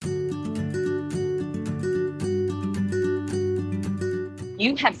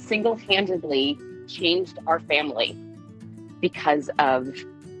You have single-handedly changed our family because of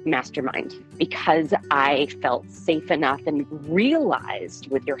Mastermind, because I felt safe enough and realized,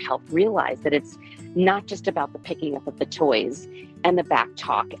 with your help, that it's not just about the picking up of the toys and the back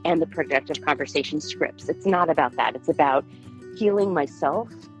talk and the productive conversation scripts. It's not about that. It's about healing myself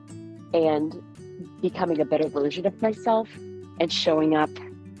and becoming a better version of myself and showing up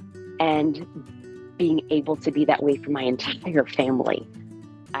and being able to be that way for my entire family.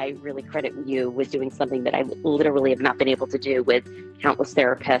 I really credit you with doing something that I literally have not been able to do with countless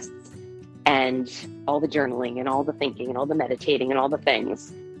therapists and all the journaling and all the thinking and all the meditating and all the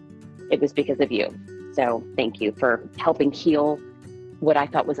things. It was because of you. So thank you for helping heal what I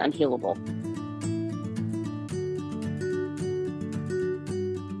thought was unhealable.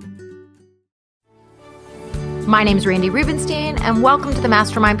 My name is Randy Rubenstein, and welcome to the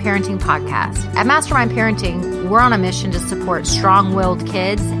Mastermind Parenting Podcast. At Mastermind Parenting, we're on a mission to support strong-willed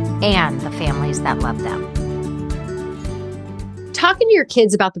kids and the families that love them. Talking to your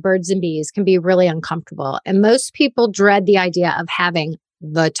kids about the birds and bees can be really uncomfortable, and most people dread the idea of having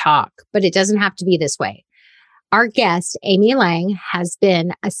the talk, but it doesn't have to be this way. Our guest, Amy Lang, has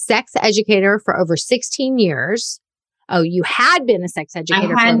been a sex educator for over 16 years. Oh, you had been a sex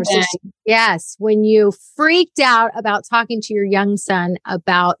educator for over 16 years. Yes, when you freaked out about talking to your young son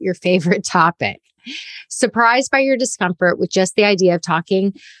about your favorite topic. Surprised by your discomfort with just the idea of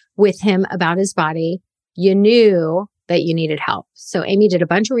talking with him about his body, you knew that you needed help. So Amy did a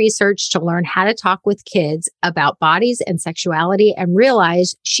bunch of research to learn how to talk with kids about bodies and sexuality and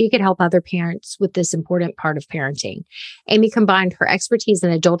realized she could help other parents with this important part of parenting. Amy combined her expertise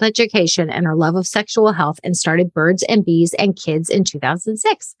in adult education and her love of sexual health and started Birds and Bees and Kids in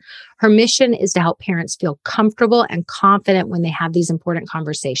 2006. Her mission is to help parents feel comfortable and confident when they have these important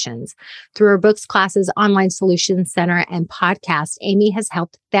conversations. Through her books, classes, online solutions center, and podcast, Amy has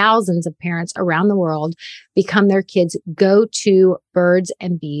helped thousands of parents around the world become their kids' go-to Birds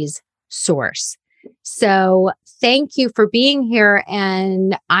and Bees source. So thank you for being here.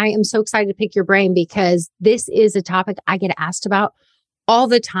 And I am so excited to pick your brain because this is a topic I get asked about all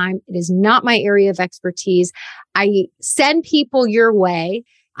the time. It is not my area of expertise. I send people your way.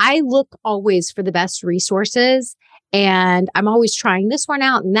 I look always for the best resources. And I'm always trying this one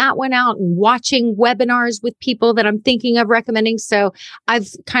out and that one out and watching webinars with people that I'm thinking of recommending. So I've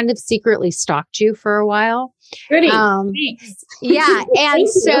kind of secretly stalked you for a while. Goody. Thanks. Yeah. And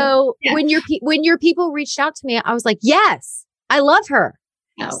so when your people reached out to me, I was like, yes, I love her.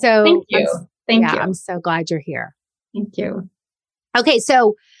 Oh, so thank you. Thank you. I'm so glad you're here. Thank you. Okay.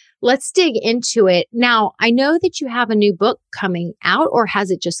 So let's dig into it. Now, I know that you have a new book coming out, or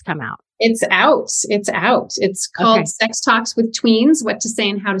has it just come out? It's out. It's called Sex Talks with Tweens, What to Say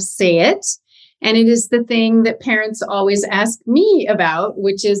and How to Say It. And it is the thing that parents always ask me about,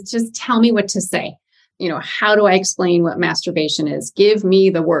 which is just tell me what to say. You know, how do I explain what masturbation is? Give me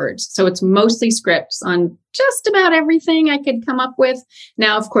the words. So it's mostly scripts on just about everything I could come up with.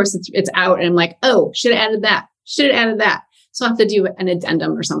 Now, of course, it's out and I'm like, oh, should have added that. So I'll have to do an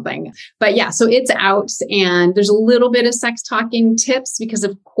addendum or something. But yeah, so it's out and there's a little bit of sex talking tips because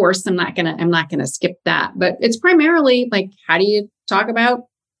of course I'm not gonna skip that. But it's primarily like, how do you talk about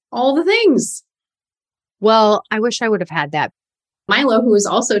all the things? Well, I wish I would have had that. Milo, who is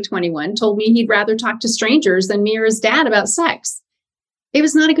also 21, told me he'd rather talk to strangers than me or his dad about sex. It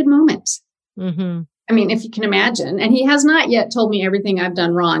was not a good moment. Mm-hmm. I mean, if you can imagine, and he has not yet told me everything I've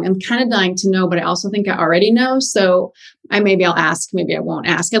done wrong. I'm kind of dying to know, but I also think I already know. So maybe I'll ask, maybe I won't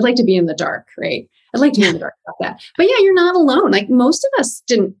ask. I'd like to be in the dark, right? I'd like to be in the dark about that. But yeah, you're not alone. Like most of us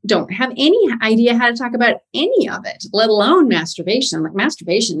don't have any idea how to talk about any of it, let alone masturbation. Like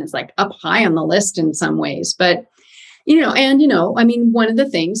masturbation is like up high on the list in some ways. But, I mean, one of the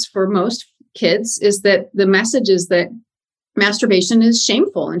things for most kids is that the message is that masturbation is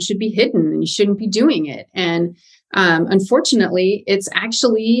shameful and should be hidden and you shouldn't be doing it. And unfortunately, it's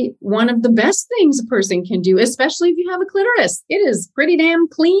actually one of the best things a person can do, especially if you have a clitoris. It is pretty damn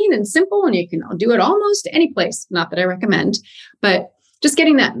clean and simple and you can do it almost any place. Not that I recommend, but just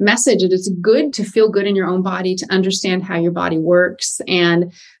getting that message that it's good to feel good in your own body, to understand how your body works,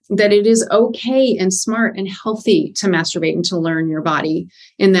 and that it is okay and smart and healthy to masturbate and to learn your body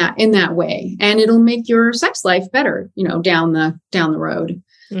in that way. And it'll make your sex life better, down the road.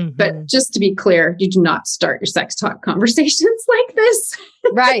 Mm-hmm. But just to be clear, you do not start your sex talk conversations like this.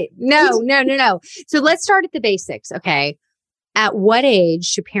 Right. No. So let's start at the basics. Okay. At what age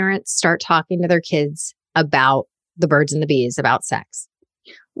should parents start talking to their kids about the birds and the bees, about sex?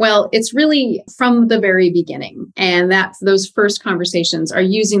 Well, it's really from the very beginning. And those first conversations are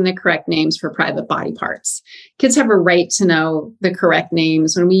using the correct names for private body parts. Kids have a right to know the correct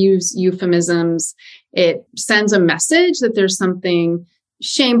names. When we use euphemisms, it sends a message that there's something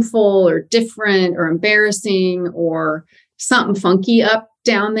shameful or different or embarrassing or something funky up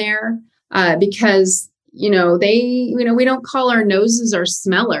down there, because, we don't call our noses our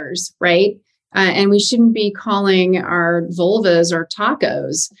smellers, right? And we shouldn't be calling our vulvas or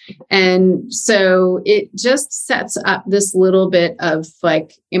tacos. And so it just sets up this little bit of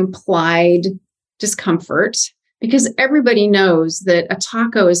like implied discomfort, because everybody knows that a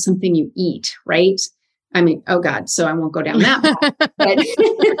taco is something you eat, right? I mean, oh God, so I won't go down that path.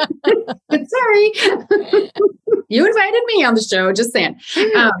 But sorry. You invited me on the show, just saying.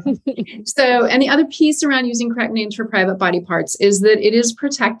 And the other piece around using correct names for private body parts is that it is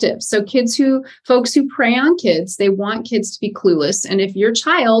protective. So folks who prey on kids, they want kids to be clueless. And if your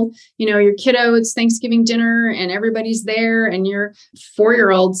child, your kiddo, it's Thanksgiving dinner and everybody's there and your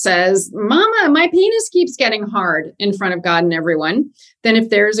 4-year-old says, Mama, my penis keeps getting hard in front of God and everyone, then if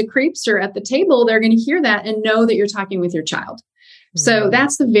there's a creepster at the table, they're going to hear that and know that you're talking with your child. So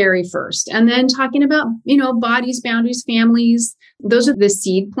that's the very first. And then talking about, bodies, boundaries, families, those are the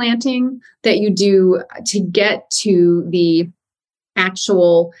seed planting that you do to get to the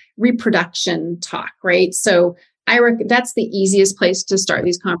actual reproduction talk, right? So that's the easiest place to start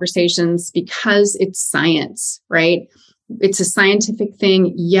these conversations because it's science, right? It's a scientific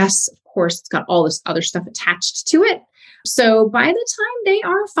thing. Yes, of course, it's got all this other stuff attached to it. So by the time they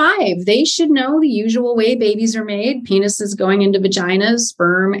are 5, they should know the usual way babies are made, penises going into vaginas,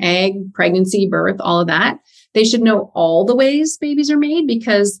 sperm, egg, pregnancy, birth, all of that. They should know all the ways babies are made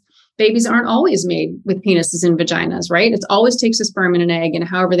because babies aren't always made with penises and vaginas, right? It always takes a sperm and an egg, and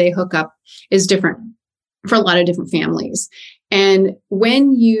however they hook up is different for a lot of different families. And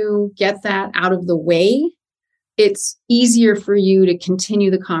when you get that out of the way, it's easier for you to continue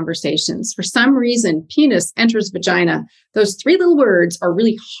the conversations. For some reason, penis enters vagina. Those 3 little words are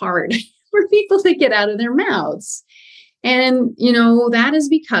really hard for people to get out of their mouths. And, that is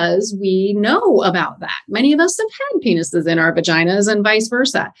because we know about that. Many of us have had penises in our vaginas and vice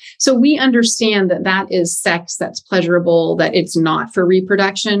versa. So we understand that that is sex that's pleasurable, that it's not for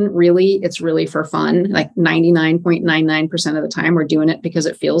reproduction. Really, it's really for fun. Like 99.99% of the time, we're doing it because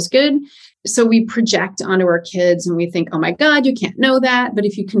it feels good. So we project onto our kids and we think, oh my God, you can't know that. But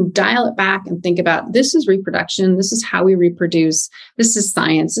if you can dial it back and think about this is reproduction, this is how we reproduce, this is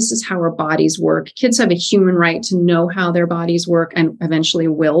science, this is how our bodies work. Kids have a human right to know how their bodies work and eventually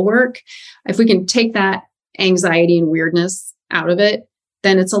will work. If we can take that anxiety and weirdness out of it,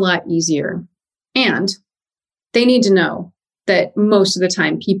 then it's a lot easier. And they need to know that most of the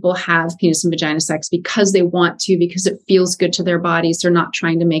time people have penis and vagina sex because they want to, because it feels good to their bodies. They're not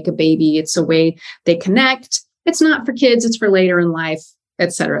trying to make a baby. It's a way they connect. It's not for kids. It's for later in life,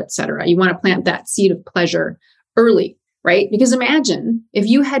 et cetera, et cetera. You want to plant that seed of pleasure early, right? Because imagine if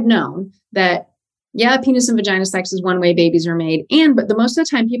you had known that, yeah, penis and vagina sex is one way babies are made. But the most of the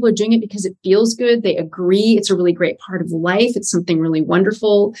time people are doing it because it feels good. They agree. It's a really great part of life. It's something really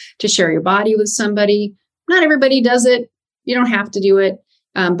wonderful to share your body with somebody. Not everybody does it. You don't have to do it,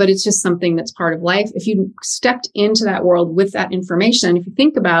 but it's just something that's part of life. If you stepped into that world with that information, if you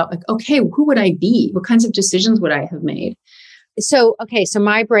think about like, okay, who would I be? What kinds of decisions would I have made? So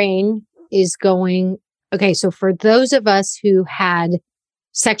my brain is going, so for those of us who had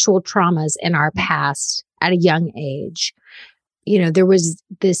sexual traumas in our past at a young age, there was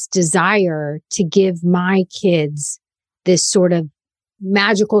this desire to give my kids this sort of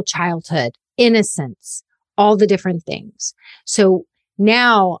magical childhood, innocence, all the different things. So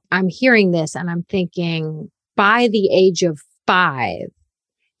now I'm hearing this and I'm thinking by the age of 5,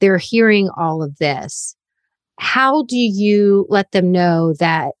 they're hearing all of this. How do you let them know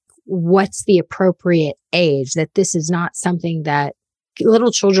that what's the appropriate age, that this is not something that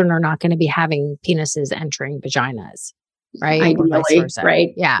little children are not going to be having penises entering vaginas, right? Ideally,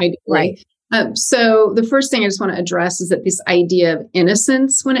 right? Yeah, ideally. right. So the first thing I just want to address is that this idea of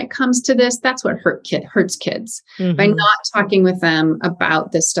innocence when it comes to this, that's what hurts kids. Mm-hmm. By not talking with them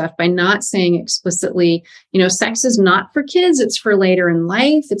about this stuff, by not saying explicitly, sex is not for kids, it's for later in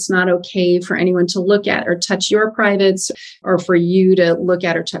life. It's not okay for anyone to look at or touch your privates or for you to look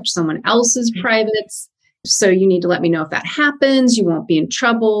at or touch someone else's mm-hmm. privates. So you need to let me know if that happens. You won't be in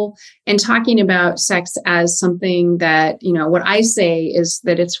trouble. And talking about sex as something that, what I say is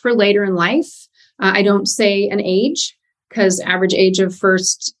that it's for later in life. I don't say an age because average age of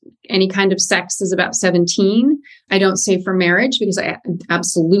first any kind of sex is about 17. I don't say for marriage because I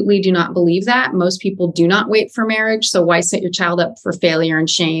absolutely do not believe that. Most people do not wait for marriage. So why set your child up for failure and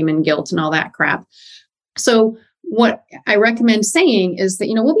shame and guilt and all that crap? So what I recommend saying is that,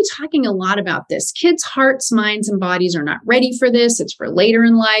 we'll be talking a lot about this. Kids' hearts, minds, and bodies are not ready for this. It's for later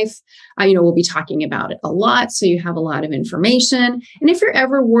in life. We'll be talking about it a lot. So you have a lot of information. And if you're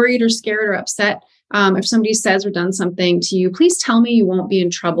ever worried or scared or upset, if somebody says or done something to you, please tell me. You won't be in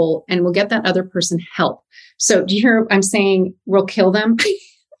trouble and we'll get that other person help. So do you hear I'm saying we'll kill them?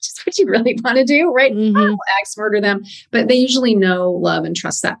 Just what you really want to do, right? We'll axe murder them. But they usually know, love, and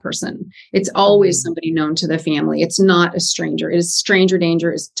trust that person. It's always somebody known to the family. It's not a stranger. It is stranger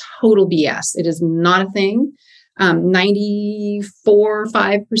danger is total BS. It is not a thing.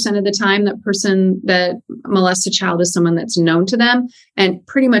 94.5% of the time, that person that molests a child is someone that's known to them. And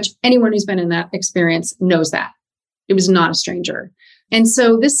pretty much anyone who's been in that experience knows that. It was not a stranger. And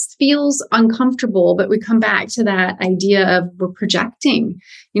so this feels uncomfortable, but we come back to that idea of we're projecting.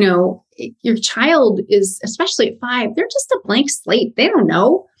 Your child is, especially at 5, they're just a blank slate. They don't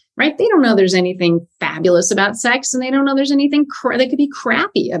know, right? They don't know there's anything fabulous about sex, and they don't know there's anything that could be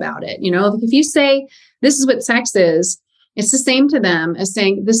crappy about it. If you say, this is what sex is, it's the same to them as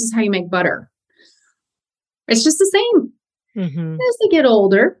saying, this is how you make butter. It's just the same. As they get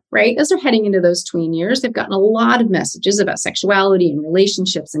older, right? As they're heading into those tween years, they've gotten a lot of messages about sexuality and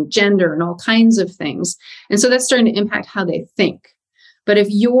relationships and gender and all kinds of things. And so that's starting to impact how they think. But if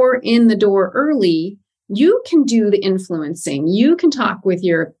you're in the door early, you can do the influencing. You can talk with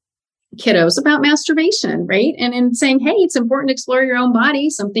your kiddos about masturbation, right? And in saying, hey, it's important to explore your own body,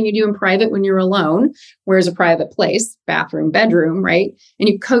 something you do in private when you're alone, where's a private place, bathroom, bedroom, right? And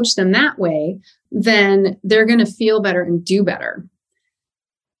you coach them that way, then they're going to feel better and do better.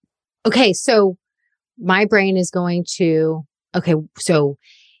 Okay. So my brain is going to, so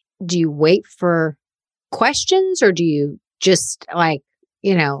do you wait for questions or do you just let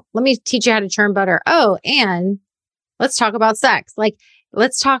me teach you how to churn butter? Oh, and let's talk about sex.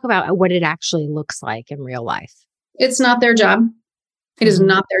 Let's talk about what it actually looks like in real life. It's not their job. It is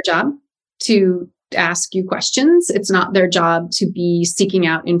not their job to ask you questions. It's not their job to be seeking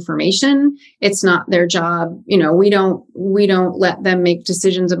out information. It's not their job. We don't let them make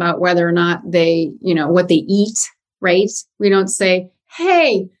decisions about whether or not they, what they eat, right? We don't say,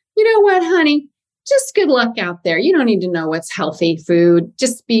 hey, you know what, honey? Just good luck out there. You don't need to know what's healthy food.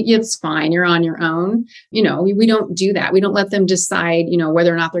 It's fine. You're on your own. We don't do that. We don't let them decide,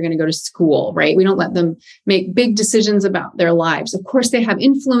 whether or not they're going to go to school, right? We don't let them make big decisions about their lives. Of course, they have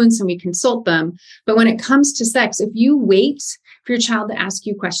influence and we consult them. But when it comes to sex, if you wait for your child to ask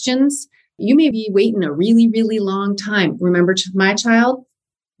you questions, you may be waiting a really, really long time. Remember, my child,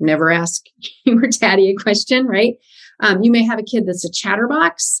 never ask your daddy a question, right? You may have a kid that's a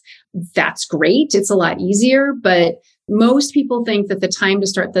chatterbox. That's great. It's a lot easier, but most people think that the time to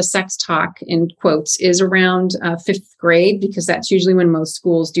start the sex talk, in quotes, is around 5th grade, because that's usually when most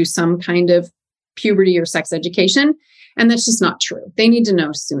schools do some kind of puberty or sex education. And that's just not true. They need to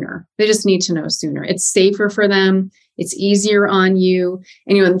know sooner. They just need to know sooner. It's safer for them. It's easier on you.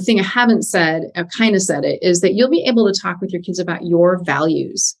 And the thing I haven't said, I've kind of said it, is that you'll be able to talk with your kids about your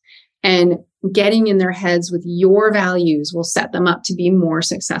values. And getting in their heads with your values will set them up to be more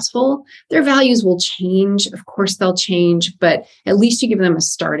successful. Their values will change. Of course, they'll change, but at least you give them a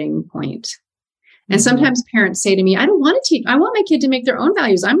starting point. And sometimes parents say to me, I don't want to teach. I want my kid to make their own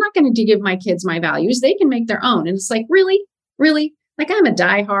values. I'm not going to give my kids my values. They can make their own. And it's like, really? Like, I'm a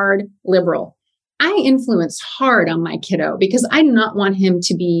diehard liberal. I influence hard on my kiddo because I do not want him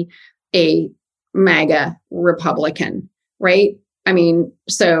to be a MAGA Republican, right?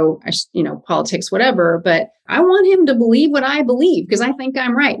 Politics, whatever, but I want him to believe what I believe because I think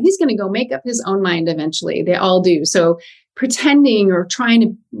I'm right. He's going to go make up his own mind eventually. They all do. So pretending or trying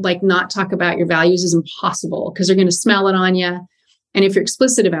to not talk about your values is impossible because they're going to smell it on you. And if you're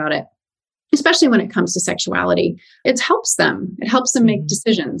explicit about it, especially when it comes to sexuality, it helps them. It helps them make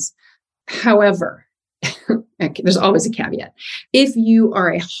decisions. However, there's always a caveat. If you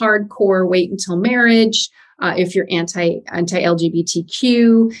are a hardcore wait until marriage, if you're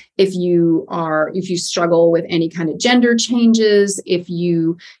anti-LGBTQ, if you struggle with any kind of gender changes, if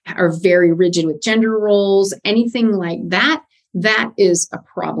you are very rigid with gender roles, anything like that, that is a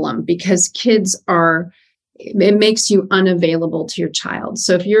problem because it makes you unavailable to your child.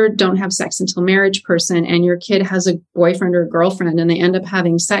 So if you don't have sex until marriage person and your kid has a boyfriend or a girlfriend and they end up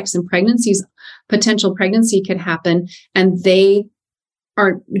having sex and potential pregnancy could happen, and they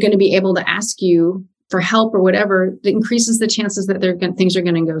are going to be able to ask you for help or whatever, it increases the chances that things are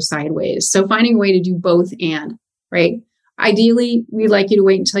going to go sideways. So finding a way to do both right? Ideally, we'd like you to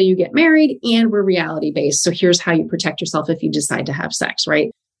wait until you get married, and we're reality based. So here's how you protect yourself if you decide to have sex,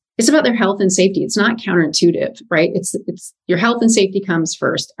 right? It's about their health and safety. It's not counterintuitive, right? It's your health and safety comes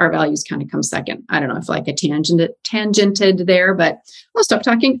first. Our values kind of come second. I don't know if like a tangented there, but I'll stop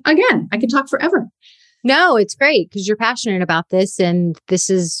talking again. I could talk forever. No, it's great because you're passionate about this, and this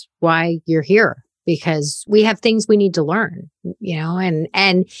is why you're here, because we have things we need to learn,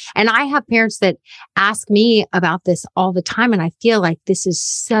 and I have parents that ask me about this all the time, and I feel like this is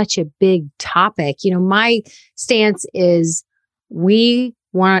such a big topic. My stance is we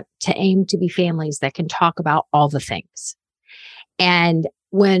want to aim to be families that can talk about all the things. And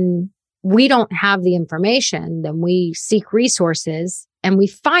when we don't have the information, then we seek resources and we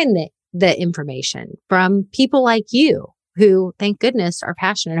find the information from people like you who, thank goodness, are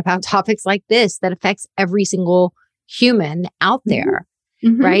passionate about topics like this that affects every single human out there.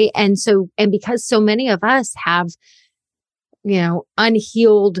 Mm-hmm. Right. And because so many of us have,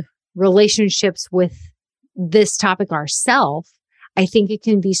 unhealed relationships with this topic ourselves, I think it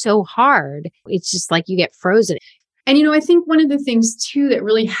can be so hard. It's just like you get frozen. And, I think one of the things too that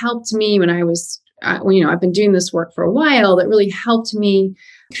really helped me when I was, I've been doing this work for a while, that really helped me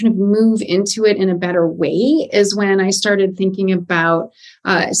kind of move into it in a better way is when I started thinking about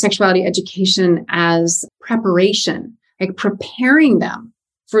sexuality education as preparation, like preparing them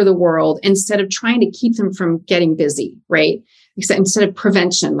for the world instead of trying to keep them from getting busy, right? Instead of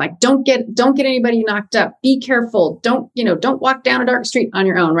prevention, like don't get anybody knocked up. Be careful. Don't walk down a dark street on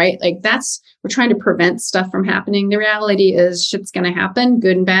your own, right? Like we're trying to prevent stuff from happening. The reality is shit's going to happen,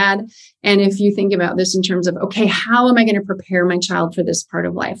 good and bad. And if you think about this in terms of, okay, how am I going to prepare my child for this part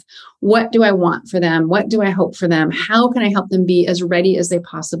of life? What do I want for them? What do I hope for them? How can I help them be as ready as they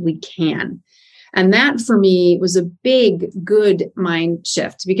possibly can? And that for me was a big, good mind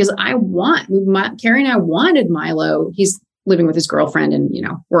shift because Carrie and I wanted Milo. He's living with his girlfriend and,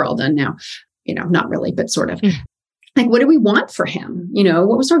 we're all done now, not really, but sort of. Like, what do we want for him?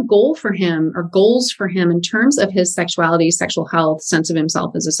 What was our goal for him or goals for him in terms of his sexuality, sexual health, sense of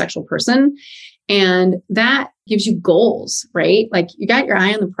himself as a sexual person? And that gives you goals, right? Like you got your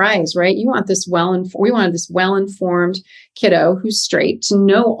eye on the prize, right? You want this we wanted this well-informed kiddo who's straight to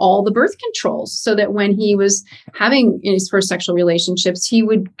know all the birth controls so that when he was having his first sexual relationships, he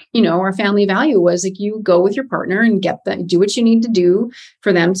would, our family value was like, you go with your partner and do what you need to do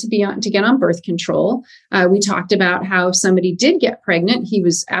for them to get on birth control. We talked about how if somebody did get pregnant, he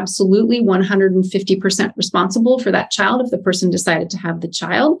was absolutely 150% responsible for that child if the person decided to have the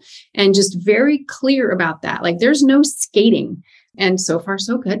child, and just very clear about that. Like there's no skating. And so far,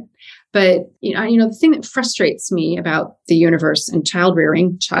 so good. But, the thing that frustrates me about the universe and child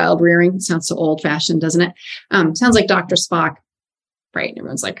rearing sounds so old fashioned, doesn't it? Sounds like Dr. Spock, right? And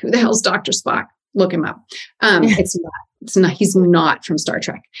everyone's like, who the hell's Dr. Spock? Look him up. It's not, he's not from Star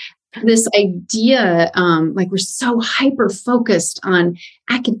Trek. This idea, like we're so hyper focused on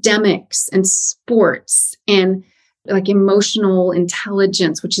academics and sports and like emotional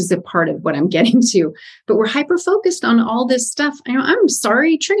intelligence, which is a part of what I'm getting to, but we're hyper focused on all this stuff. I'm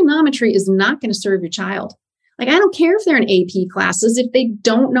sorry, trigonometry is not going to serve your child. Like, I don't care if they're in AP classes, if they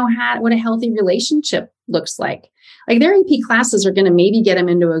don't know what a healthy relationship looks like. Like their AP classes are going to maybe get them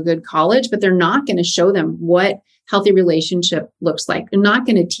into a good college, but they're not going to show them what healthy relationship looks like. They're not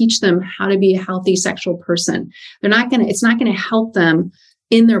going to teach them how to be a healthy sexual person. It's not going to help them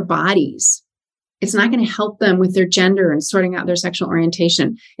in their bodies. It's not going to help them with their gender and sorting out their sexual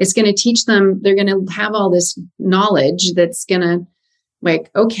orientation. It's going to teach them, they're going to have all this knowledge that's going to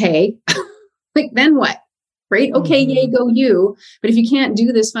like, okay, like then what? Right? Okay, yay, go you. But if you can't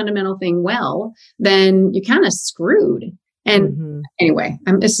do this fundamental thing well, then you're kind of screwed. And anyway,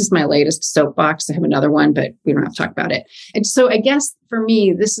 this is my latest soapbox. I have another one, but we don't have to talk about it. And so I guess for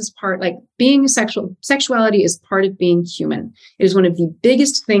me, this is part, like being sexuality is part of being human. It is one of the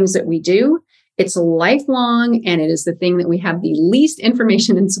biggest things that we do. It's lifelong, and it is the thing that we have the least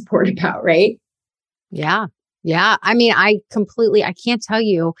information and support about, right? Yeah. Yeah. I mean, I can't tell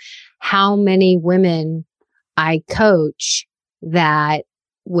you how many women I coach that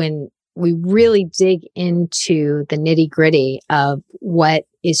when we really dig into the nitty gritty of what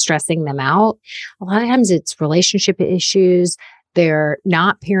is stressing them out, a lot of times it's relationship issues. They're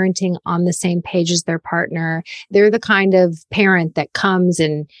not parenting on the same page as their partner. They're the kind of parent that comes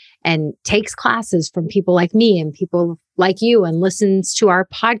and takes classes from people like me and people like you and listens to our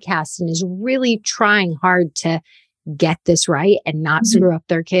podcast and is really trying hard to get this right and not screw up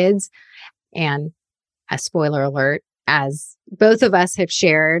their kids. And a spoiler alert, as both of us have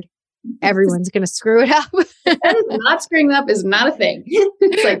shared, everyone's going to screw it up. Not screwing up is not a thing.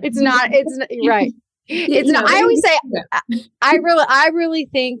 It's right. It's not, I always say, I really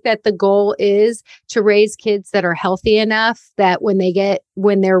think that the goal is to raise kids that are healthy enough that when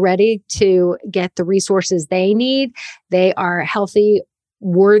they're ready to get the resources they need, they are healthy,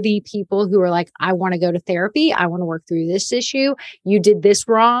 worthy people who are like, I want to go to therapy. I want to work through this issue. You did this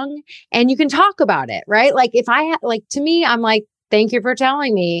wrong. And you can talk about it, right? Like if to me, I'm like, thank you for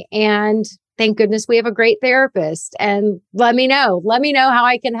telling me. And thank goodness we have a great therapist. And let me know how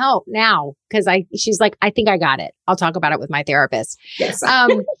I can help now. Cause she's like, I think I got it. I'll talk about it with my therapist. Yes.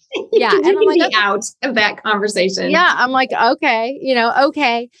 Yeah. And I'm like, out of that conversation. Yeah. I'm like, okay,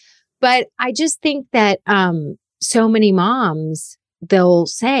 okay. But I just think that, so many moms, they'll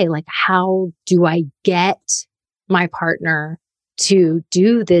say like, how do I get my partner to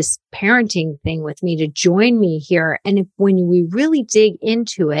do this parenting thing with me, to join me here? And when we really dig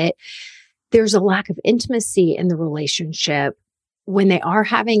into it, there's a lack of intimacy in the relationship. When they are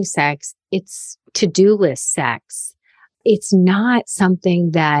having sex, it's to-do list sex. It's not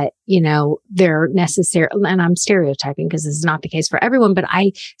something that, they're necessary. And I'm stereotyping because this is not the case for everyone, but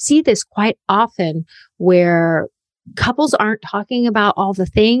I see this quite often where couples aren't talking about all the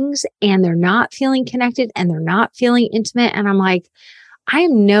things and they're not feeling connected and they're not feeling intimate. And I'm like, I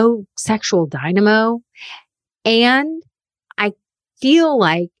am no sexual dynamo. And I feel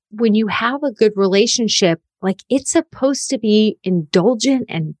like when you have a good relationship, like it's supposed to be indulgent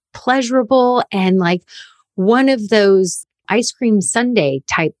and pleasurable and like one of those ice cream sundae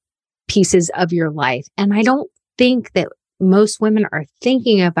type pieces of your life. And I don't think that most women are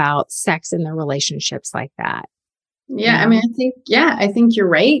thinking about sex in their relationships like that. Yeah. I mean, I think you're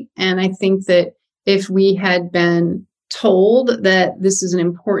right. And I think that if we had been told that this is an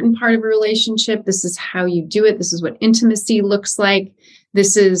important part of a relationship, this is how you do it, this is what intimacy looks like,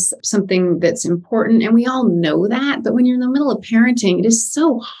 this is something that's important. And we all know that. But when you're in the middle of parenting, it is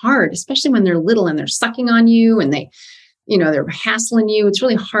so hard, especially when they're little and they're sucking on you and they're hassling you. It's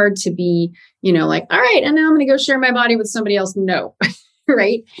really hard to be, like, all right, and now I'm going to go share my body with somebody else. No,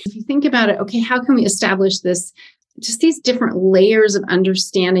 right? If you think about it, okay, how can we establish this? Just these different layers of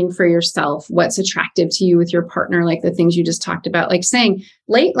understanding for yourself, what's attractive to you with your partner, like the things you just talked about, like saying,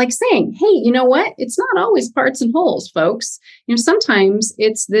 hey, you know what? It's not always parts and wholes, folks. Sometimes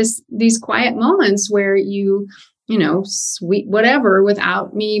it's these quiet moments where you sweet whatever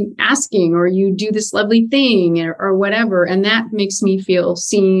without me asking, or you do this lovely thing or whatever. And that makes me feel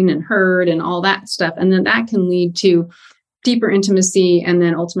seen and heard and all that stuff. And then that can lead to deeper intimacy and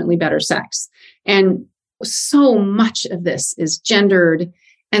then ultimately better sex. And so much of this is gendered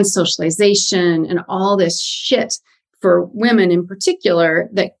and socialization and all this shit for women in particular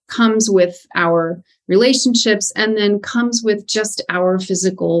that comes with our relationships and then comes with just our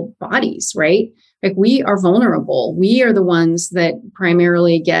physical bodies, right? Like we are vulnerable. We are the ones that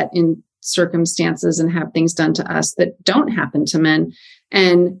primarily get in circumstances and have things done to us that don't happen to men.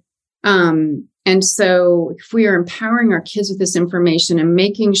 And so if we are empowering our kids with this information and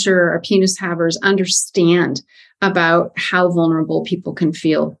making sure our penis havers understand about how vulnerable people can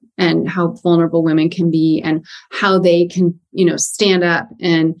feel and how vulnerable women can be and how they can, stand up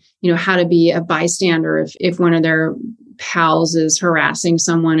and, how to be a bystander if one of their pals is harassing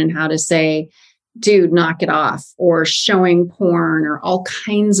someone and how to say, dude, knock it off, or showing porn or all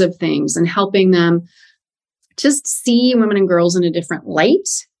kinds of things, and helping them just see women and girls in a different light.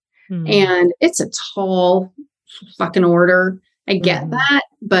 And it's a tall fucking order. I get that.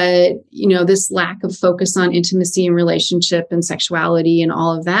 But, this lack of focus on intimacy and relationship and sexuality and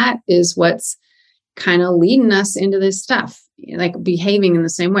all of that is what's kind of leading us into this stuff, like behaving in the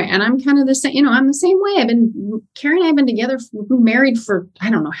same way. And I'm kind of the same, I'm the same way. Carrie and I have been together, we've been married for, I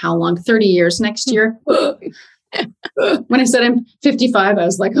don't know how long, 30 years next year. When I said I'm 55, I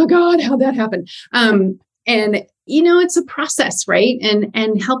was like, oh God, how'd that happen? And it's a process, right?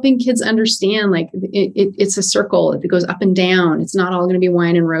 And helping kids understand, like it's a circle that goes up and down. It's not all going to be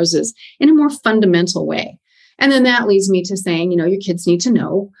wine and roses in a more fundamental way. And then that leads me to saying, your kids need to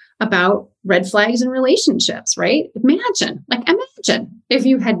know about red flags in relationships, right? Imagine if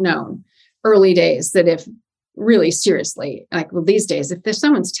you had known early days that if really seriously, these days, if there's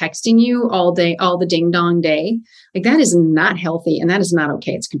someone's texting you all day, all the ding dong day, like that is not healthy and that is not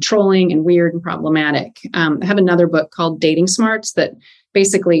okay. It's controlling and weird and problematic. I have another book called Dating Smarts that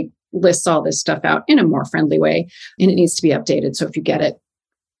basically lists all this stuff out in a more friendly way, and it needs to be updated. So if you get it,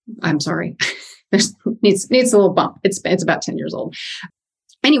 I'm sorry. needs a little bump. It's about 10 years old.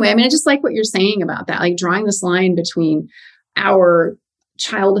 Anyway, I just like what you're saying about that, like drawing this line between our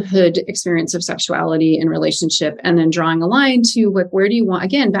childhood experience of sexuality and relationship, and then drawing a line to like, where do you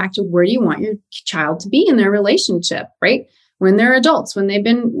want your child to be in their relationship, right? when they're adults, when they've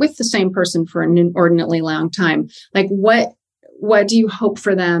been with the same person for an inordinately long time? Like, what do you hope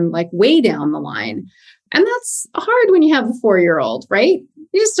for them, like way down the line? And that's hard when you have a 4-year-old, right?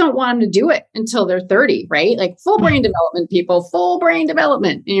 You just don't want them to do it until they're 30, right? Like full brain development, people, full brain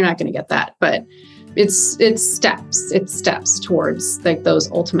development. And you're not going to get that, but it's steps towards like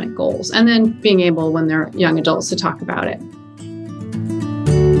those ultimate goals. And then being able, when they're young adults, to talk about it.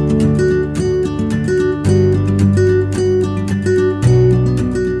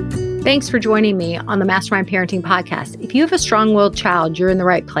 Thanks for joining me on the Mastermind Parenting Podcast. If you have a strong-willed child, you're in the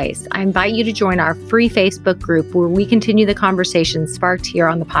right place. I invite you to join our free Facebook group where we continue the conversation sparked here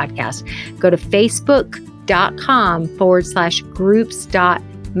on the podcast. Go to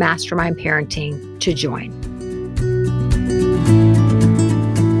facebook.com/groups.mastermindparenting to join.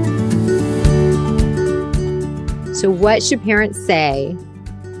 So what should parents say,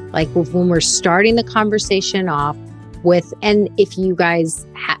 like when we're starting the conversation off with, and if you guys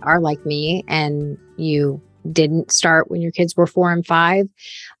are like me and you didn't start when your kids were 4 and 5,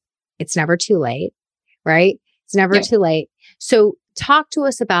 it's never too late, right? It's never too late. So talk to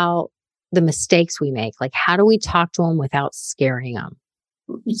us about the mistakes we make. Like, how do we talk to them without scaring them?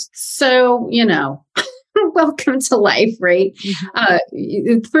 So, welcome to life, right?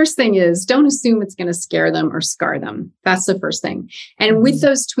 The first thing is, don't assume it's going to scare them or scar them. That's the first thing. And with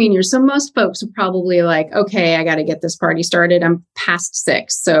those tween years, so most folks are probably like, okay, I got to get this party started. I'm past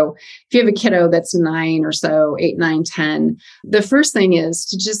 6. So if you have a kiddo that's 9 or so, 8, 9, 10, the first thing is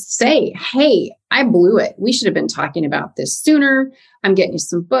to just say, hey, I blew it. We should have been talking about this sooner. I'm getting you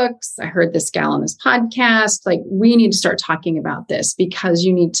some books. I heard this gal on this podcast. Like, we need to start talking about this because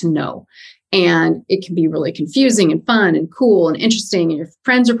you need to know. And it can be really confusing and fun and cool and interesting. And your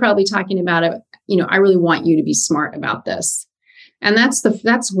friends are probably talking about it. I really want you to be smart about this. And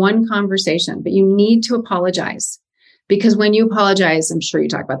that's one conversation, but you need to apologize, because when you apologize, I'm sure you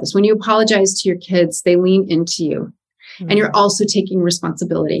talk about this, when you apologize to your kids, they lean into you and you're also taking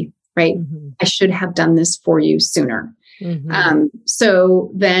responsibility, right? I should have done this for you sooner.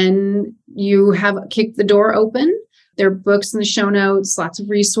 So then you have kicked the door open. There are books in the show notes, lots of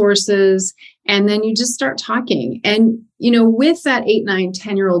resources. And then you just start talking. And, with that 8, 9,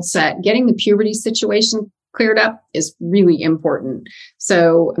 10-year-old set, getting the puberty situation cleared up is really important.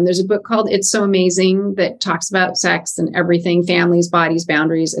 So there's a book called It's So Amazing that talks about sex and everything, families, bodies,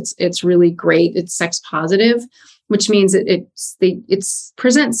 boundaries. It's really great. It's sex positive, which means it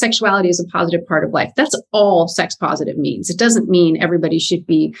presents sexuality as a positive part of life. That's all sex positive means. It doesn't mean everybody should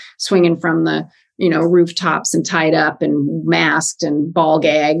be swinging from the rooftops and tied up and masked and ball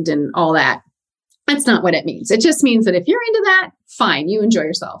gagged and all that. That's not what it means. It just means that if you're into that, fine, you enjoy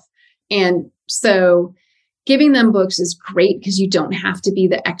yourself. And so giving them books is great because you don't have to be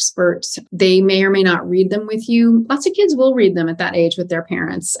the expert. They may or may not read them with you. Lots of kids will read them at that age with their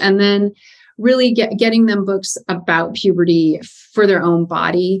parents. And then really getting them books about puberty for their own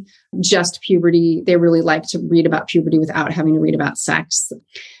body, just puberty. They really like to read about puberty without having to read about sex.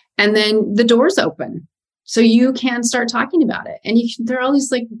 And then the door's open. So you can start talking about it. And there are all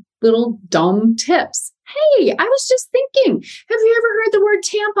these like little dumb tips. Hey, I was just thinking, have you ever heard the word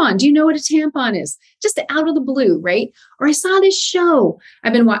tampon? Do you know what a tampon is? Just out of the blue, right? Or I saw this show.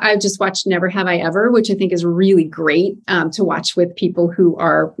 I've just watched Never Have I Ever, which I think is really great to watch with people who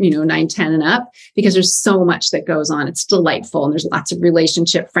are, 9, 10 and up, because there's so much that goes on. It's delightful. And there's lots of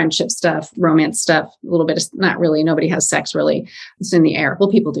relationship, friendship stuff, romance stuff, a little bit of, not really, nobody has sex really. It's in the air.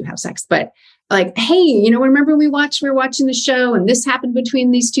 Well, people do have sex, but like, hey, remember we were watching the show and this happened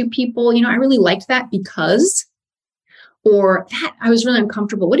between these two people. I really liked that because, or that I was really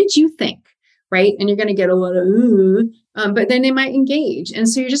uncomfortable. What did you think? Right. And you're going to get a lot of, but then they might engage. And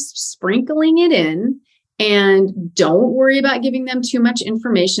so you're just sprinkling it in, and don't worry about giving them too much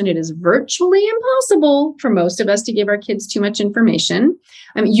information. It is virtually impossible for most of us to give our kids too much information.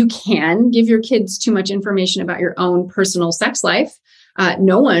 I mean, you can give your kids too much information about your own personal sex life.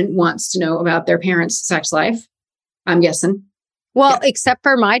 No one wants to know about their parents' sex life, I'm guessing. Well, except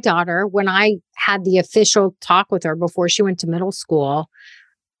for my daughter, when I had the official talk with her before she went to middle school.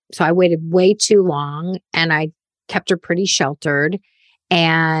 So I waited way too long and I kept her pretty sheltered.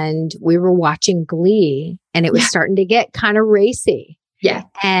 And we were watching Glee and it was starting to get kind of racy. Yeah.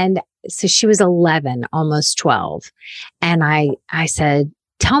 And so she was 11, almost 12. And I said,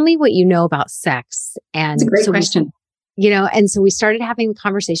 tell me what you know about sex. And that's a great question. And so we started having the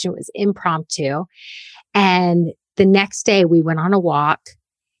conversation. It was impromptu. And the next day we went on a walk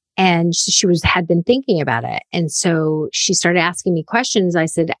and she had been thinking about it. And so she started asking me questions. I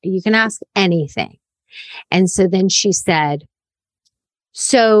said, you can ask anything. And so then she said,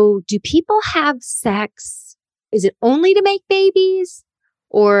 so do people have sex is it only to make babies?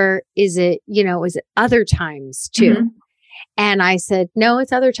 Or is it, is it other times too? Mm-hmm. And I said, no,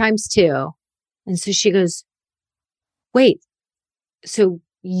 it's other times too. And so she goes, wait, so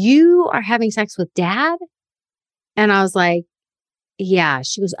you are having sex with dad? And I was like, yeah.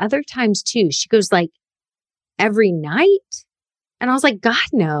 She goes, other times too. She goes, like, every night? And I was like, God,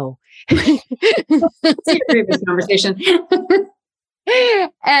 no. Let's see a previous conversation.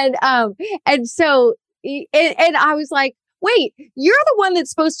 And so, and I was like, wait, you're the one that's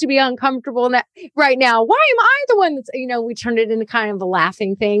supposed to be uncomfortable right now. Why am I the one that's, we turned it into kind of a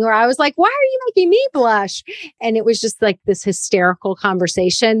laughing thing, or I was like, why are you making me blush? And it was just like this hysterical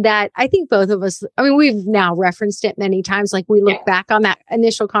conversation that I think both of us, we've now referenced it many times. Like we look back on that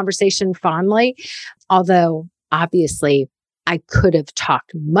initial conversation fondly, although obviously I could have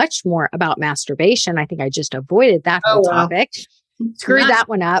talked much more about masturbation. I think I just avoided that whole topic. Screwed that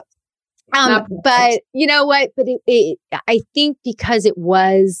one up. But you know what? But I think because it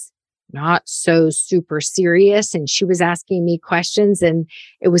was not so super serious and she was asking me questions and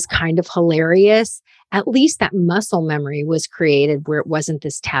it was kind of hilarious, at least that muscle memory was created where it wasn't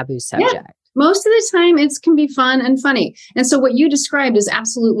this taboo subject. Yeah. Most of the time it can be fun and funny. And so what you described is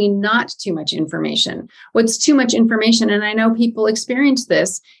absolutely not too much information. What's too much information, and I know people experience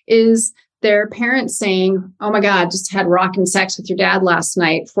this, is their parents saying, oh my God, just had rockin' sex with your dad last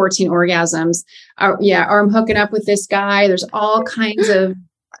night, 14 orgasms. Or I'm hooking up with this guy. There's all kinds of,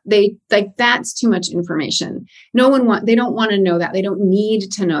 that's too much information. They don't want to know that. They don't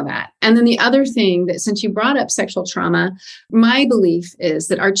need to know that. And then the other thing that, since you brought up sexual trauma, my belief is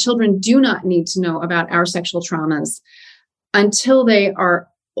that our children do not need to know about our sexual traumas until they are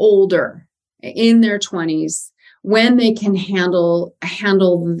older, in their 20s, when they can handle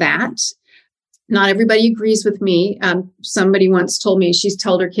that. Not everybody agrees with me. Somebody once told me she's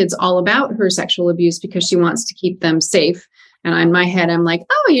told her kids all about her sexual abuse because she wants to keep them safe. And in my head, I'm like,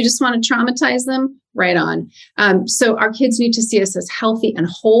 oh, you just want to traumatize them? Right on. So our kids need to see us as healthy and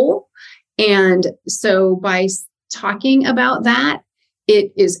whole. And so by talking about that,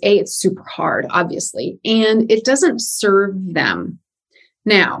 it's super hard, obviously, and it doesn't serve them.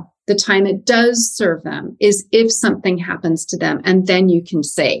 Now, the time it does serve them is if something happens to them. And then you can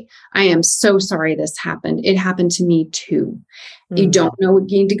say, I am so sorry this happened. It happened to me too. Mm-hmm. You don't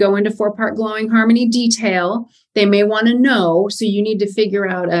need to go into 4-part glowing harmony detail. They may want to know. So you need to figure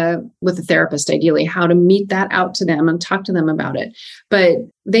out with a therapist, ideally, how to meet that out to them and talk to them about it. But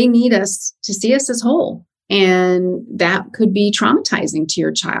they need us to see us as whole. And that could be traumatizing to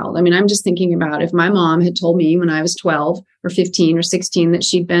your child. I'm just thinking about if my mom had told me when I was 12 or 15 or 16 that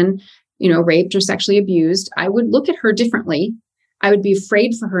she'd been, raped or sexually abused, I would look at her differently. I would be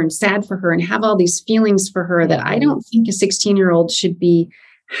afraid for her and sad for her and have all these feelings for her that I don't think a 16-year-old should be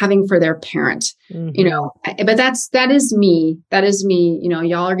having for their parent, but that is me.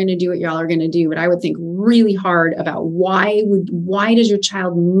 Y'all are going to do what y'all are going to do. But I would think really hard about why does your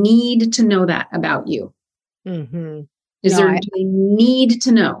child need to know that about you? Mm-hmm. Do they need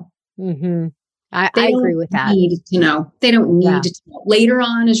to know? Mm-hmm. I agree with that. Need to know. They don't need to know. Later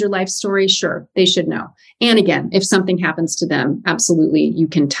on, as your life story, sure, they should know. And again, if something happens to them, absolutely, you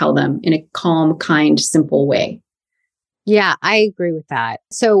can tell them in a calm, kind, simple way. Yeah, I agree with that.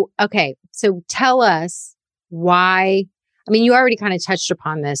 So, okay. So tell us why, you already kind of touched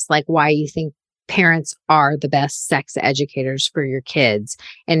upon this, like why you think parents are the best sex educators for your kids.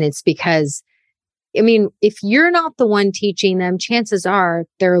 And it's because, if you're not the one teaching them, chances are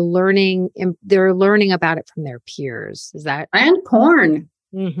they're learning about it from their peers. Is that? And porn.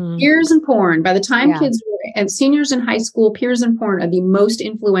 Mm-hmm. Peers and porn. By the time kids and seniors in high school, peers and porn are the most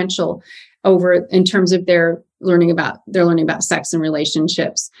influential in terms of their learning about sex and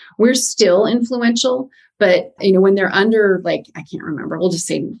relationships. We're still influential, but when they're under, like, I can't remember, we'll just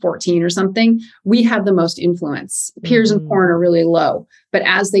say 14 or something, we have the most influence. Peers and porn are really low. But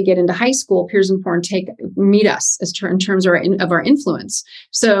as they get into high school, peers and porn meet us in terms of our influence.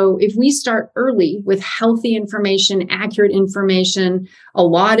 So if we start early with healthy information, accurate information, a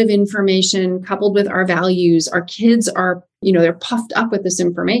lot of information coupled with our values, our kids are, they're puffed up with this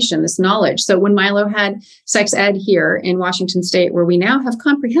information, this knowledge. So when Milo had sex ed here in Washington State, where we now have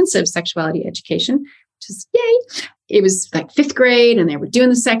comprehensive sexuality education, which is yay, it was like 5th grade and they were doing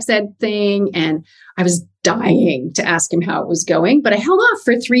the sex ed thing. And I was dying to ask him how it was going, but I held off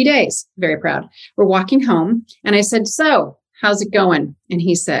for 3 days. Very proud. We're walking home and I said, so how's it going? And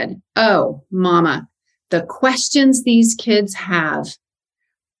he said, oh, Mama, the questions these kids have,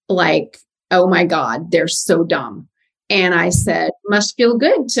 like, oh my God, they're so dumb. And I said, must feel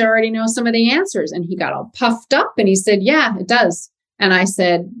good to already know some of the answers. And he got all puffed up and he said, yeah, it does. And I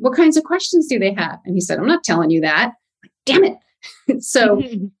said, what kinds of questions do they have? And he said, I'm not telling you that. Damn it. So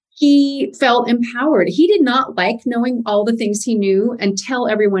he felt empowered. He did not like knowing all the things he knew until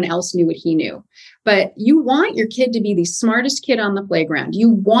everyone else knew what he knew. But you want your kid to be the smartest kid on the playground. You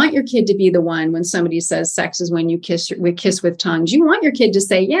want your kid to be the one when somebody says sex is when you kiss with tongues. You want your kid to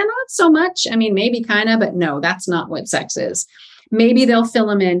say, yeah, not so much. I mean, maybe kind of, but no, that's not what sex is. Maybe they'll fill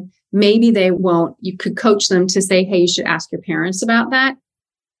them in. Maybe they won't. You could coach them to say, hey, you should ask your parents about that.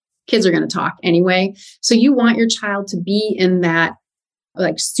 Kids are going to talk anyway. So you want your child to be in that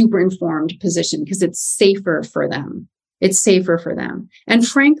like super informed position because it's safer for them. It's safer for them. And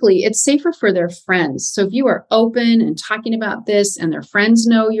frankly, it's safer for their friends. So if you are open and talking about this and their friends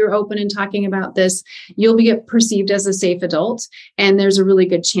know you're open and talking about this, you'll get perceived as a safe adult. And there's a really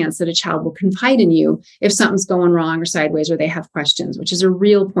good chance that a child will confide in you if something's going wrong or sideways or they have questions, which is a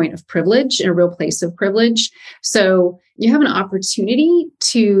real point of privilege and a real place of privilege. So you have an opportunity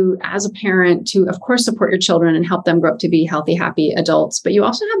to, as a parent, to, of course, support your children and help them grow up to be healthy, happy adults. But you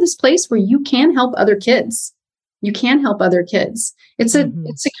also have this place where you can help other kids. You can help other kids. It's a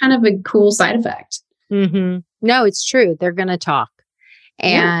kind of a cool side effect. Mm-hmm. No, it's true. They're going to talk.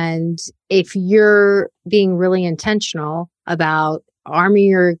 And if you're being really intentional about arming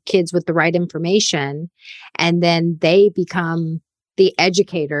your kids with the right information, and then they become the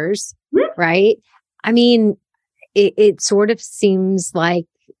educators, right? I mean, it sort of seems like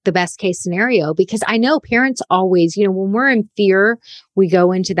the best case scenario, because I know parents always, when we're in fear, we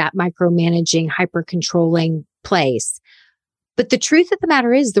go into that micromanaging, hyper controlling place. But the truth of the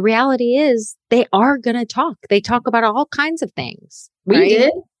matter is, the reality is they are going to talk. They talk about all kinds of things. We right?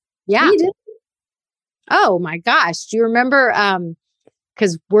 did. Yeah. We did. Oh my gosh. Do you remember?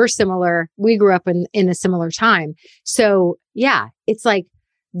 Because we're similar. We grew up in a similar time. So yeah, it's like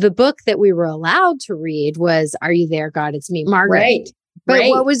the book that we were allowed to read was Are You There, God? It's Me, Margaret. Right. But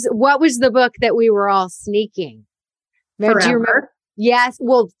right. what was the book that we were all sneaking? Forever. Do you remember? Yes.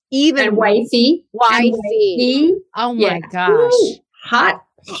 Well, even and Wifey. Oh my gosh. Ooh, hot.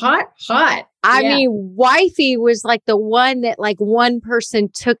 I mean, Wifey was like the one that like one person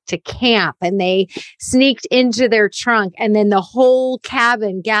took to camp and they sneaked into their trunk, and then the whole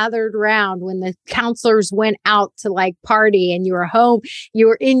cabin gathered around when the counselors went out to like party, and you were home, you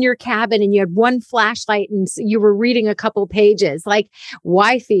were in your cabin and you had one flashlight and you were reading a couple pages. Like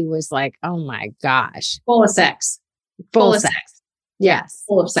Wifey was like, oh my gosh. Full of sex. Full of sex. Yes.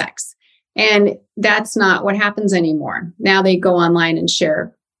 Full of sex. And that's not what happens anymore. Now they go online and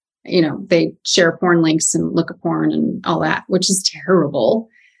share, they share porn links and look at porn and all that, which is terrible.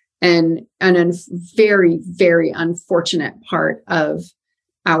 And a very, very unfortunate part of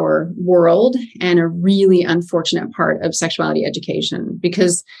our world, and a really unfortunate part of sexuality education,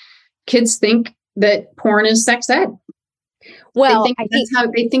 because kids think that porn is sex ed. Well,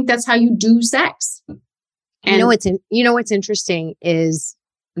 they think that's how you do sex. And what's interesting is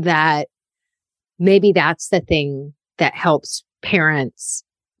that maybe that's the thing that helps parents,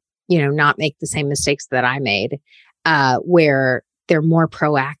 not make the same mistakes that I made, where they're more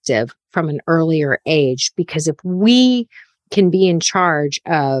proactive from an earlier age. Because if we can be in charge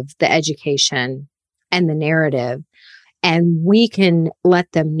of the education and the narrative, and we can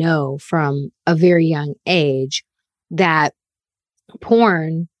let them know from a very young age that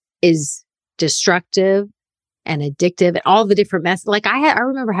porn is destructive and addictive and all the different mess. Like I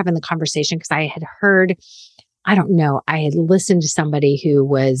remember having the conversation because I had heard, I had listened to somebody who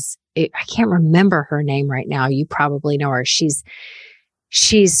was, I can't remember her name right now. You probably know her. She's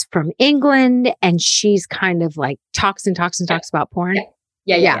from England, and she's kind of like talks about porn.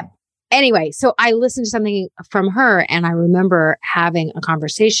 Yeah. Anyway, so I listened to something from her, and I remember having a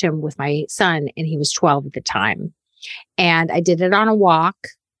conversation with my son, and he was 12 at the time. And I did it on a walk.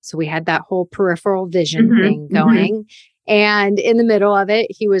 So we had that whole peripheral vision thing going. And in the middle of it,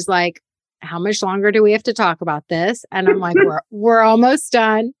 he was like, how much longer do we have to talk about this? And I'm like, we're almost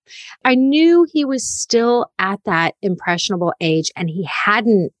done. I knew he was still at that impressionable age, and he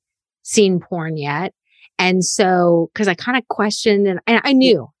hadn't seen porn yet. And so, because I kind of questioned, and I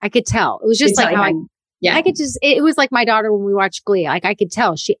knew, I could tell. It was just like how I could just, it was like my daughter when we watched Glee. Like I could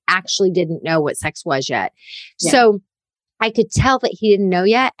tell she actually didn't know what sex was yet. Yeah. So I could tell that he didn't know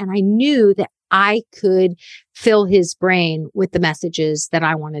yet. And I knew that I could fill his brain with the messages that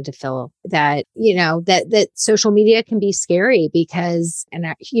I wanted to fill, that, that social media can be scary because, and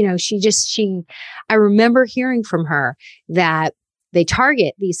I remember hearing from her that they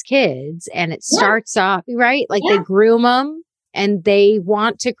target these kids, and it starts off, right? Like they groom them, and they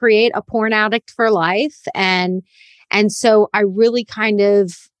want to create a porn addict for life. And so I really kind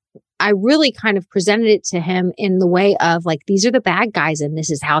of, I really kind of presented it to him in the way of like, these are the bad guys and this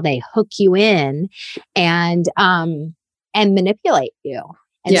is how they hook you in and manipulate you.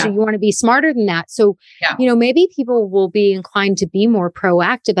 And so you want to be smarter than that. So, maybe people will be inclined to be more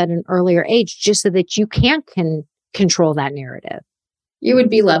proactive at an earlier age just so that you can control that narrative. You would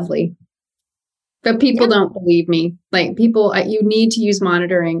be lovely. But people don't believe me. Like you need to use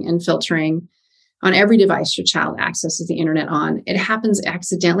monitoring and filtering on every device your child accesses the internet on. It happens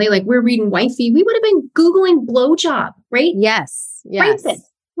accidentally. Like we're reading wifey. We would have been Googling blowjob, right? Yes.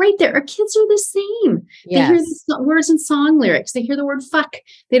 Right there. Our kids are the same. They hear the words in song lyrics. They hear the word fuck.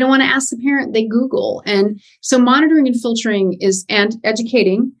 They don't want to ask the parent. They Google. And so monitoring and filtering and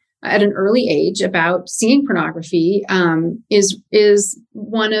educating at an early age about seeing pornography is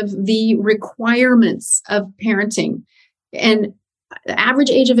one of the requirements of parenting. And the average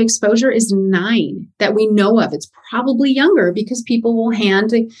age of exposure is 9 that we know of. It's probably younger because people will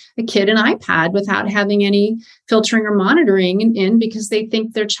hand a kid an iPad without having any filtering or monitoring in because they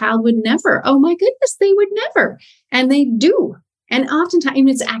think their child would never. Oh my goodness, they would never. And they do. And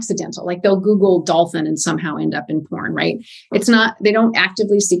oftentimes it's accidental. Like they'll Google dolphin and somehow end up in porn, right? It's not, they don't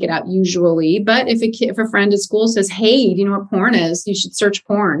actively seek it out usually. But if a friend at school says, hey, do you know what porn is? You should search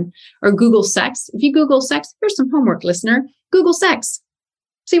porn or Google sex. If you Google sex, here's some homework, listener. Google sex.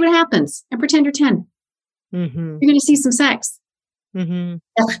 See what happens and pretend you're 10. Mm-hmm. You're going to see some sex. Mm-hmm.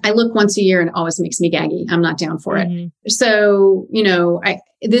 I look once a year and it always makes me gaggy. I'm not down for it. So,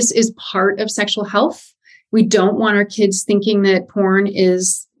 this is part of sexual health. We don't want our kids thinking that porn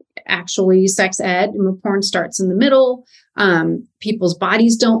is actually sex ed. And porn starts in the middle. People's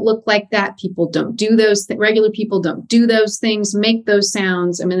bodies don't look like that. People don't do those things. Regular people don't do those things, make those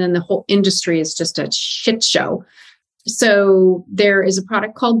sounds. I mean, then the whole industry is just a shit show. So there is a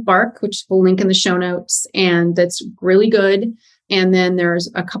product called Bark, which we'll link in the show notes, and that's really good. And then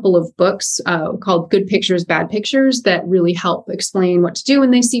there's a couple of books called Good Pictures, Bad Pictures that really help explain what to do when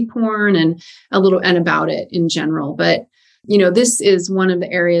they see porn and about it in general. But, this is one of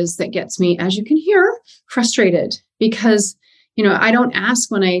the areas that gets me, as you can hear, frustrated because, I don't ask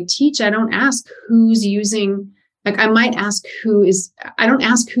when I teach, I don't ask who's using. Like I might ask I don't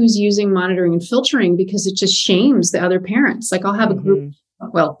ask who's using monitoring and filtering because it just shames the other parents. Like I'll have a group,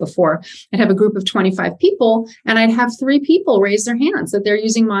 before I'd have a group of 25 people and I'd have 3 people raise their hands that they're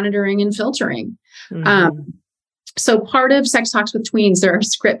using monitoring and filtering. So part of Sex Talks with Tweens, there are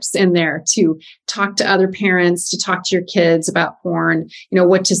scripts in there to talk to other parents, to talk to your kids about porn,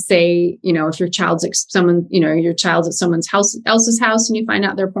 what to say, if your child's at someone's else's house and you find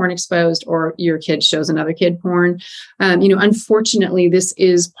out they're porn exposed or your kid shows another kid porn. Unfortunately, this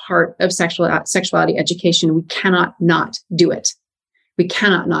is part of sexuality education. We cannot not do it. We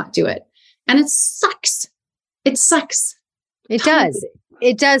cannot not do it. And it sucks. It sucks. It does.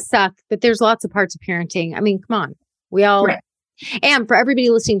 It does suck, but there's lots of parts of parenting. I mean, come on. We all, and for everybody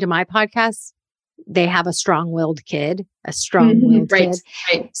listening to my podcast, they have a strong-willed kid, kid. Right.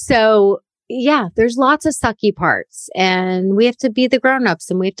 So there's lots of sucky parts and we have to be the grown-ups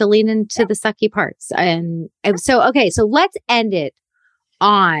and we have to lean into the sucky parts. And so, so let's end it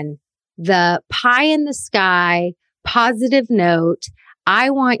on the pie in the sky, positive note. I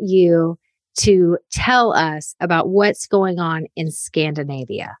want you to tell us about what's going on in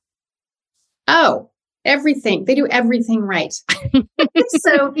Scandinavia. Oh, everything. They do everything right.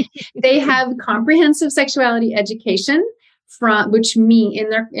 So they have comprehensive sexuality education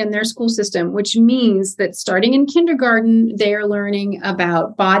in their school system, which means that starting in kindergarten, they are learning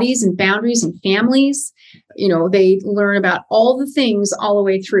about bodies and boundaries and families. They learn about all the things all the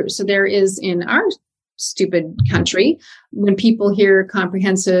way through. So there is in our stupid country, when people hear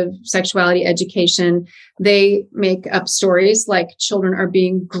comprehensive sexuality education, they make up stories like children are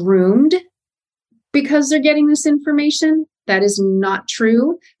being groomed because they're getting this information. That is not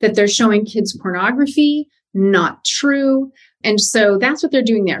true. That they're showing kids pornography, not true. And so that's what they're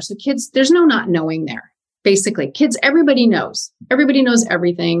doing there. So kids, there's no not knowing there. Basically, kids, everybody knows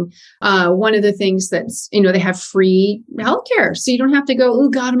everything. One of the things that's, they have free healthcare. So you don't have to go, oh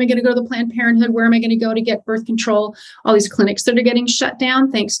God, am I going to go to the Planned Parenthood? Where am I going to go to get birth control? All these clinics that are getting shut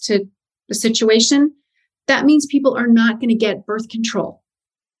down thanks to the situation. That means people are not going to get birth control.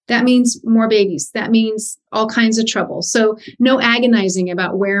 That means more babies. That means all kinds of trouble. So no agonizing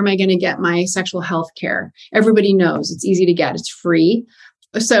about where am I going to get my sexual health care. Everybody knows it's easy to get. It's free.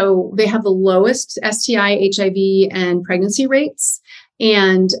 So they have the lowest STI, HIV, and pregnancy rates.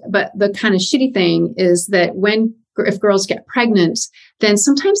 But the kind of shitty thing is that when if girls get pregnant, then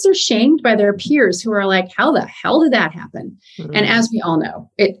sometimes they're shamed by their peers who are like, how the hell did that happen? Mm-hmm. And as we all know,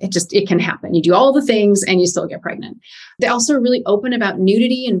 it can happen. You do all the things and you still get pregnant. They also are really open about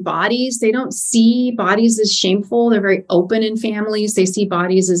nudity and bodies. They don't see bodies as shameful. They're very open in families. They see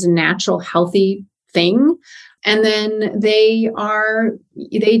bodies as a natural, healthy thing. And then they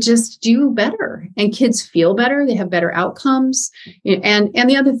just do better, and kids feel better. They have better outcomes. And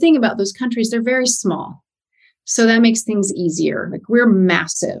the other thing about those countries, they're very small. So that makes things easier. Like, we're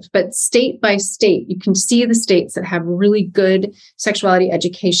massive, but state by state, you can see the states that have really good sexuality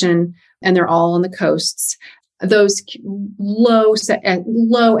education, and they're all on the coasts. Those low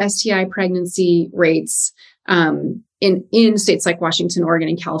STI pregnancy rates, in states like Washington, Oregon,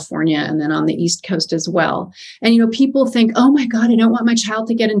 and California, and then on the East Coast as well. And, people think, oh my God, I don't want my child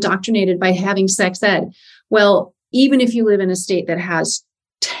to get indoctrinated by having sex ed. Well, even if you live in a state that has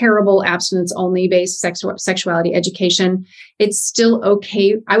terrible abstinence only based sexuality education, it's still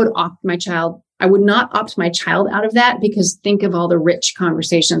okay. I would not opt my child out of that, because think of all the rich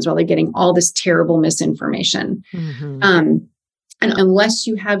conversations while they're getting all this terrible misinformation. Mm-hmm. And unless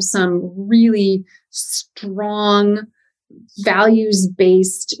you have some really strong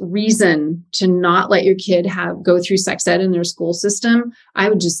values-based reason to not let your kid go through sex ed in their school system, I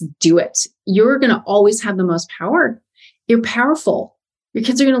would just do it. You're going to always have the most power. You're powerful. Your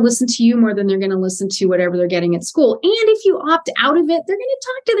kids are going to listen to you more than they're going to listen to whatever they're getting at school. And if you opt out of it, they're going to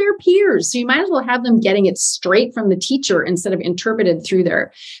talk to their peers. So you might as well have them getting it straight from the teacher instead of interpreted through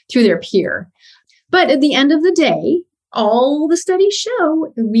their peer. But at the end of the day, all the studies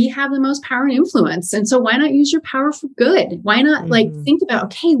show we have the most power and influence. And so why not use your power for good? Why not think about,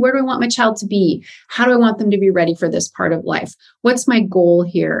 okay, where do I want my child to be? How do I want them to be ready for this part of life? What's my goal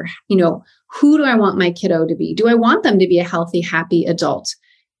here? Who do I want my kiddo to be? Do I want them to be a healthy, happy adult?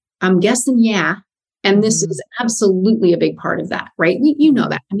 I'm guessing, yeah. And this is absolutely a big part of that, right? You know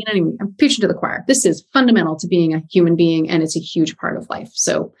that. I'm preaching to the choir. This is fundamental to being a human being, and it's a huge part of life.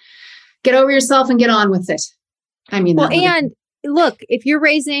 So get over yourself and get on with it. And look, if you're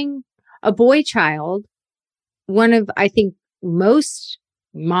raising a boy child, one of, I think, most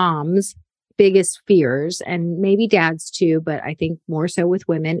moms' biggest fears, and maybe dads too, but I think more so with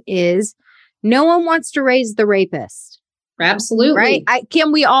women, is no one wants to raise the rapist. Absolutely. Right?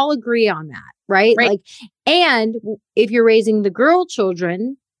 Can we all agree on that? Right? And if you're raising the girl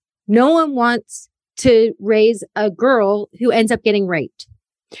children, no one wants to raise a girl who ends up getting raped.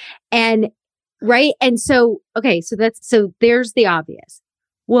 Right. And so there's the obvious.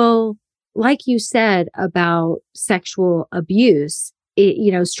 Well, like you said about sexual abuse,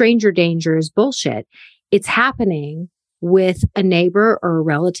 stranger danger is bullshit. It's happening with a neighbor or a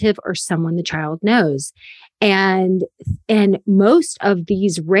relative or someone the child knows. And most of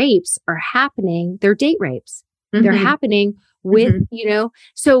these rapes are happening, they're date rapes. Mm-hmm. They're happening with,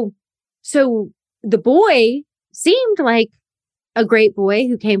 so the boy seemed like a great boy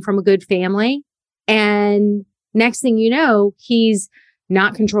who came from a good family. And next thing you know, he's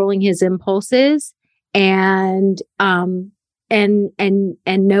not controlling his impulses, and no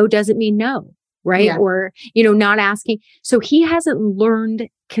doesn't mean no, right? Yeah. Or, not asking. So he hasn't learned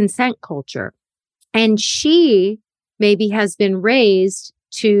consent culture, and she maybe has been raised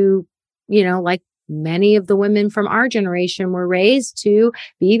to, like many of the women from our generation were raised to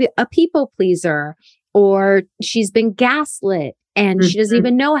be a people pleaser, or she's been gaslit. And she doesn't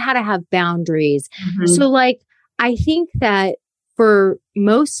even know how to have boundaries. Mm-hmm. So I think that for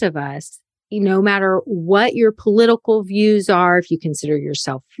most of us, no matter what your political views are, if you consider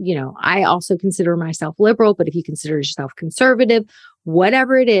yourself, I also consider myself liberal, but if you consider yourself conservative,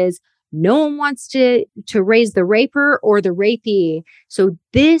 whatever it is, no one wants to raise the raper or the rapee. So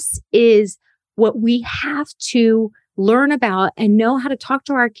this is what we have to learn about and know how to talk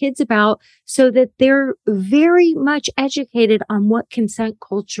to our kids about, so that they're very much educated on what consent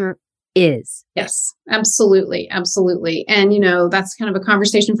culture is. Yes, absolutely. Absolutely. And, that's kind of a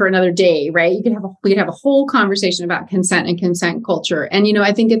conversation for another day, right? We could have a whole conversation about consent and consent culture. And,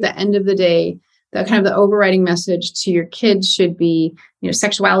 I think at the end of the day, the kind of the overriding message to your kids should be,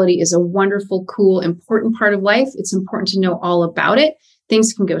 sexuality is a wonderful, cool, important part of life. It's important to know all about it.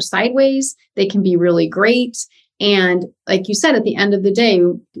 Things can go sideways. They can be really great. And like you said, at the end of the day,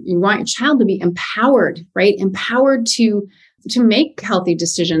 you want your child to be empowered, right? Empowered to make healthy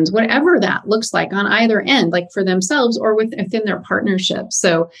decisions, whatever that looks like on either end, like for themselves or within their partnership.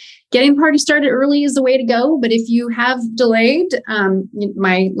 So getting party started early is the way to go. But if you have delayed,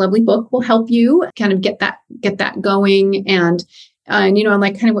 my lovely book will help you kind of get that going. And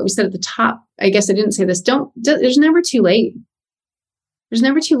like kind of what we said at the top, I guess I didn't say this, there's never too late. There's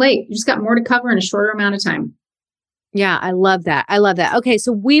never too late. You just got more to cover in a shorter amount of time. Yeah, I love that. I love that. Okay,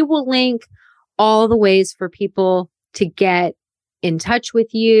 so we will link all the ways for people to get in touch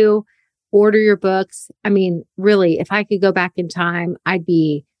with you, order your books. I mean, really, if I could go back in time, I'd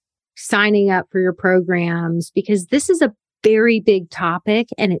be signing up for your programs because this is a very big topic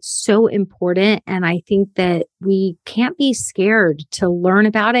and it's so important. And I think that we can't be scared to learn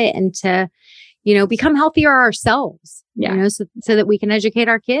about it and to, become healthier ourselves, so that we can educate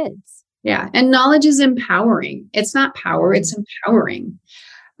our kids. Yeah. And knowledge is empowering. It's not power, it's empowering.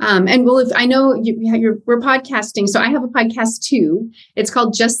 And well, if I know we're podcasting, so I have a podcast too. It's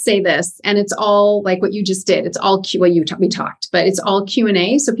called Just Say This, and it's all like what you just did. It's all we talked, but it's all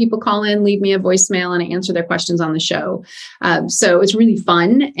Q&A. So people call in, leave me a voicemail, and I answer their questions on the show. So it's really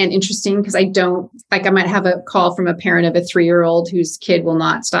fun and interesting because I might have a call from a parent of a 3-year-old whose kid will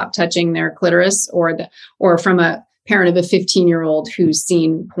not stop touching their clitoris, or from a parent of a 15-year-old who's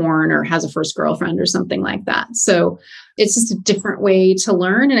seen porn or has a first girlfriend or something like that. So it's just a different way to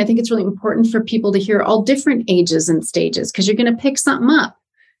learn. And I think it's really important for people to hear all different ages and stages because you're going to pick something up.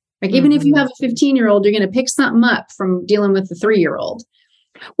 Like even if you have a 15-year-old, you're going to pick something up from dealing with the 3-year-old.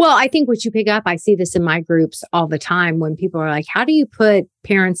 Well, I think what you pick up, I see this in my groups all the time when people are like, how do you put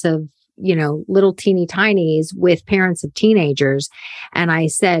parents of, little teeny tinies with parents of teenagers? And I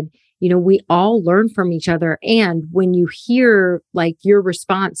said, we all learn from each other. And when you hear like your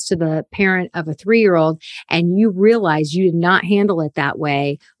response to the parent of a 3-year-old and you realize you did not handle it that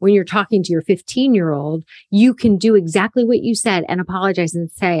way, when you're talking to your 15-year-old, you can do exactly what you said and apologize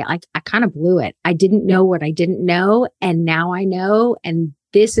and say, I kind of blew it. I didn't know what I didn't know. And now I know. And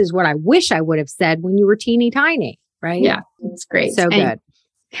this is what I wish I would have said when you were teeny tiny. Right? Yeah, it's great. So good.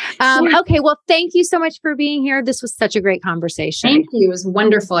 Okay. Well, thank you so much for being here. This was such a great conversation. Thank you. It was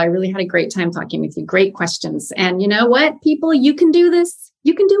wonderful. I really had a great time talking with you. Great questions. And you know what, people, you can do this.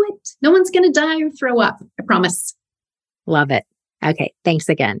 You can do it. No one's going to die or throw up. I promise. Love it. Okay. Thanks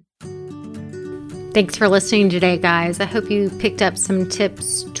again. Thanks for listening today, guys. I hope you picked up some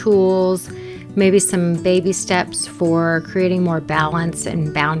tips, tools, maybe some baby steps for creating more balance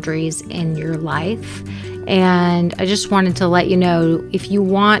and boundaries in your life. And I just wanted to let you know, if you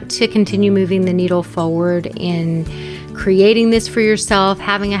want to continue moving the needle forward in creating this for yourself,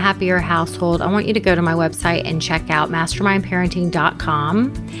 having a happier household, I want you to go to my website and check out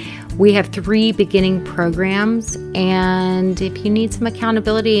mastermindparenting.com. We have 3 beginning programs. And if you need some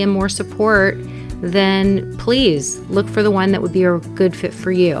accountability and more support, then please look for the one that would be a good fit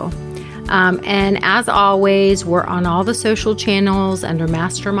for you. And as always, we're on all the social channels under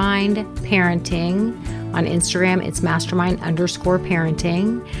Mastermind Parenting. On Instagram, it's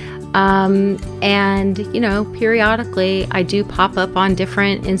mastermind_parenting. And, periodically I do pop up on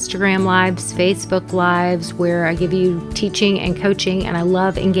different Instagram lives, Facebook lives, where I give you teaching and coaching. And I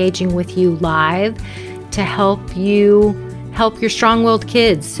love engaging with you live to help you help your strong-willed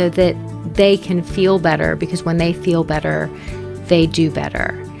kids so that they can feel better, because when they feel better, they do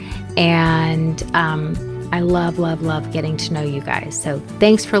better. And I love, love, love getting to know you guys. So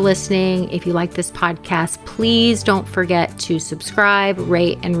thanks for listening. If you like this podcast, please don't forget to subscribe,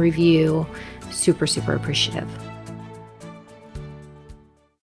 rate, and review. Super, super appreciative.